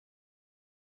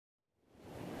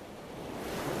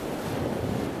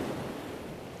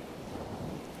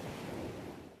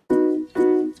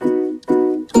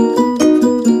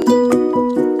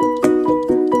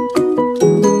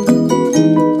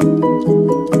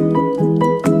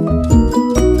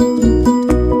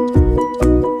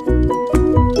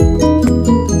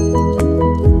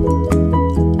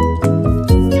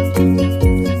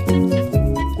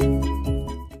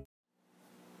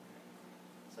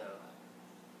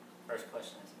first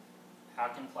question is, how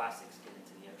can plastics get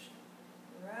into the ocean?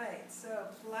 Right, so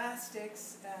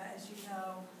plastics, as you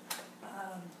know,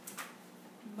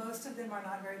 most of them are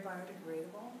not very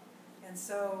biodegradable. And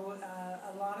so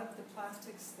a lot of the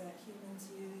plastics that humans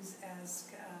use as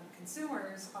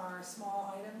consumers are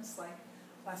small items like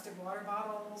plastic water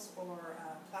bottles or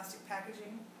plastic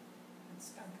packaging,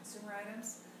 consumer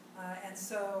items. And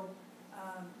so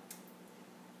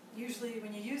usually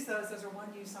when you use those are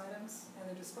one-use items and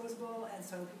they're disposable, and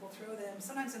so people throw them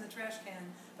sometimes in the trash can,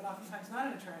 but oftentimes not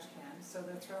in a trash can. So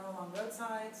they're thrown along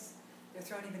roadsides, they're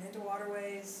thrown even into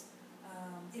waterways.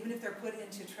 Even if they're put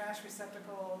into trash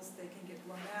receptacles, they can get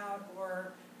blown out,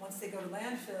 or once they go to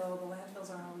landfill, the landfills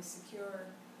aren't always secure.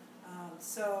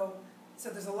 So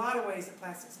there's a lot of ways that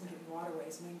plastics can get in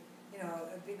waterways. I mean, you know,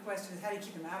 a big question is how do you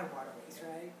keep them out of waterways,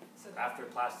 right? So after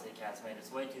plastic has made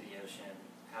its way to the ocean,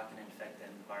 how can it affect the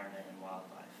environment and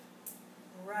wildlife?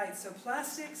 Right, so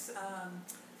plastics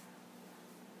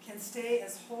can stay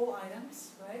as whole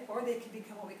items, right? Or they can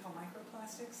become what we call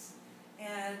microplastics.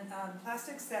 And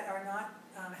plastics that are not,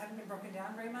 haven't been broken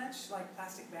down very much, like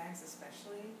plastic bags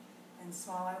especially, and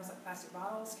small items like plastic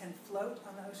bottles can float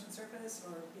on the ocean surface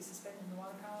or be suspended in the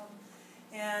water column.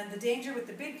 And the danger with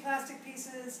the big plastic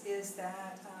pieces is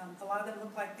that a lot of them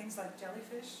look like things like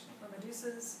jellyfish or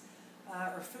medusas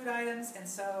or food items, and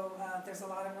so there's a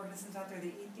lot of organisms out there that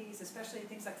eat these, especially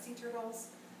things like sea turtles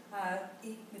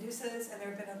eat medusas, and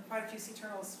there have been quite a few sea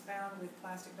turtles found with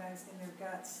plastic bags in their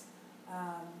guts.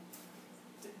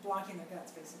 Blocking their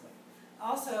guts, basically.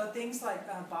 Also, things like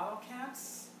bottle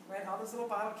caps, right? All those little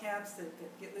bottle caps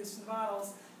that get loose in the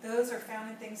bottles, those are found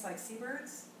in things like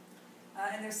seabirds.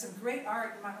 And there's some great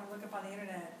art you might want to look up on the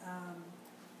internet. I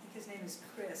think his name is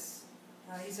Chris.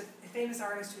 He's a famous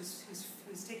artist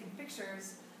who's taken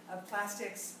pictures of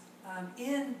plastics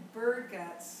in bird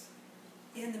guts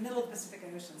in the middle of the Pacific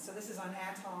Ocean. So this is on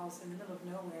atolls in the middle of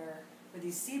nowhere where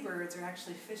these seabirds are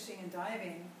actually fishing and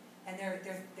diving, and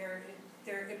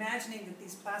they're imagining that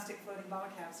these plastic floating bottle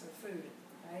caps are food,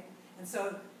 right? And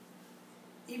so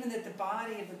even that the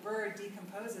body of the bird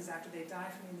decomposes after they die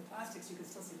from eating the plastics, you can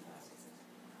still see plastics.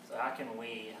 So how can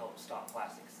we help stop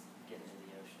plastics getting into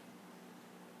the ocean?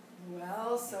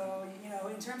 Well, so, you know,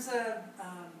 in terms of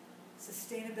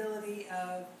sustainability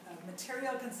of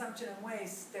material consumption and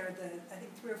waste, there are I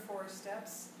think 3 or 4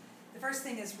 steps. The first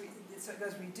thing is, so it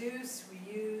goes reduce,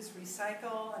 reuse,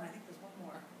 recycle, and I think there's one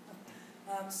more.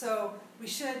 So we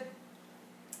should,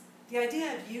 the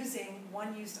idea of using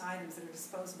one-use items that are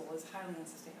disposable is highly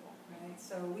unsustainable, right?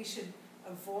 So we should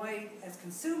avoid, as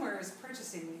consumers,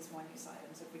 purchasing these one-use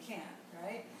items if we can,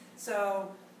 right? So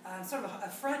sort of a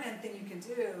front-end thing you can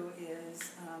do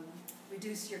is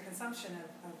reduce your consumption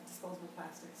of disposable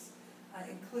plastics,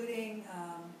 including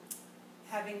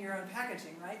having your own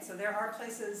packaging, right? So there are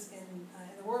places in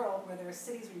the world where there are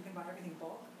cities where you can buy everything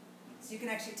bulk. So you can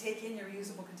actually take in your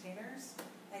reusable containers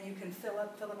and you can fill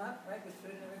them up, right, with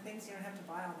food and other things. You don't have to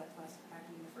buy all that plastic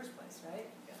packaging in the first place, right?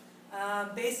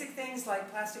 Yeah. Basic things like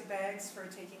plastic bags for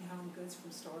taking home goods from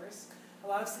stores. A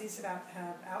lot of cities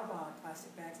have outlawed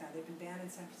plastic bags now. They've been banned in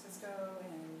San Francisco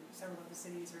and several other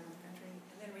cities around the country.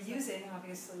 And then reusing,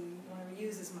 obviously, you want to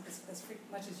reuse as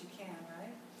much as you can,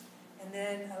 right? And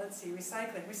then, let's see,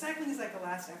 recycling. Recycling is like a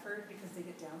last effort because they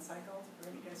get downcycled,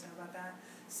 right? You guys know about that?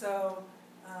 So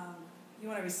you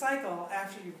want to recycle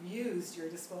after you've used your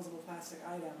disposable plastic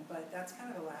item, but that's kind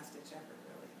of a last-ditch effort,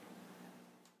 really.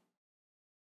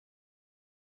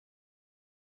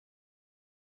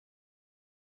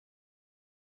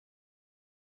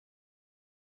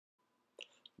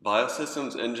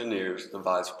 Biosystems engineers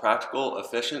devise practical,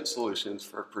 efficient solutions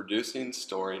for producing,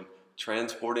 storing,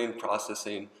 transporting,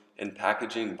 processing, and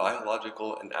packaging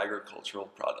biological and agricultural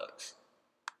products.